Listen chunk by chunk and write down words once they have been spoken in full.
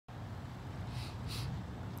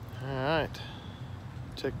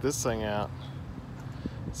Check this thing out.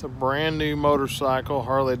 It's a brand new motorcycle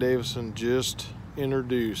Harley Davidson just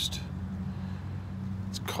introduced.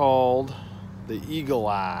 It's called the Eagle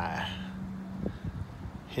Eye,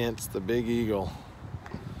 hence the big eagle.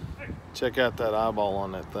 Check out that eyeball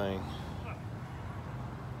on that thing.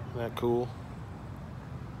 Isn't that cool?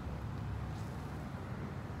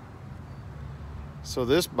 So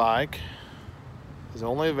this bike is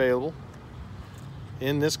only available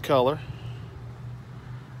in this color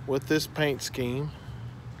with this paint scheme.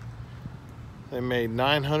 They made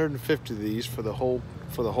 950 of these for the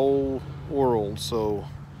whole world, so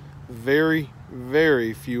very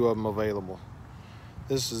few of them available.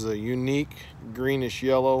 This is a unique greenish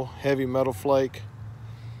yellow heavy metal flake.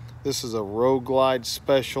 This is a Road Glide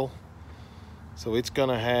special, so it's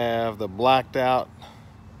gonna have the blacked out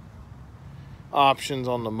options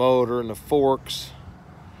on the motor and the forks.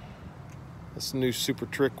 This new super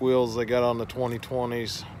trick wheels they got on the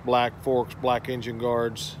 2020s, black forks, black engine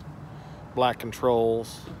guards, black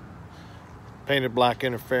controls, painted black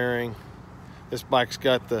interfering. This bike's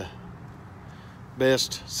got the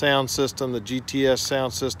best sound system, the GTS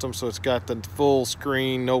sound system, so it's got the full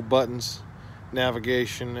screen, no buttons,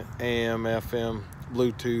 navigation, AM, FM,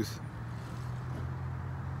 Bluetooth.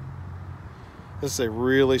 This is a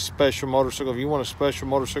really special motorcycle. If you want a special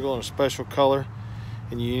motorcycle in a special color,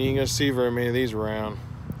 and you ain't gonna see very many of these around,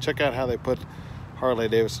 check out how they put Harley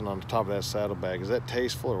Davidson on the top of that saddlebag. Is that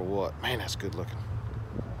tasteful or what? Man, that's good looking.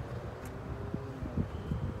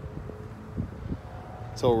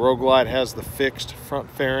 So Road Glide has the fixed front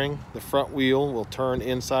fairing. The front wheel will turn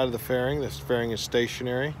inside of the fairing. This fairing is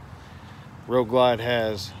stationary. Road Glide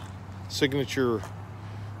has signature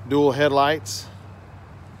dual headlights,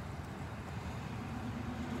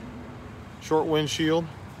 short windshield.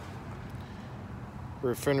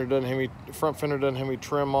 Rear fender doesn't have any, front fender doesn't have any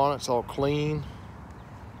trim on it. It's all clean.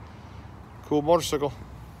 Cool motorcycle.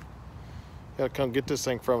 You gotta come get this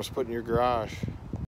thing from us, put it in your garage.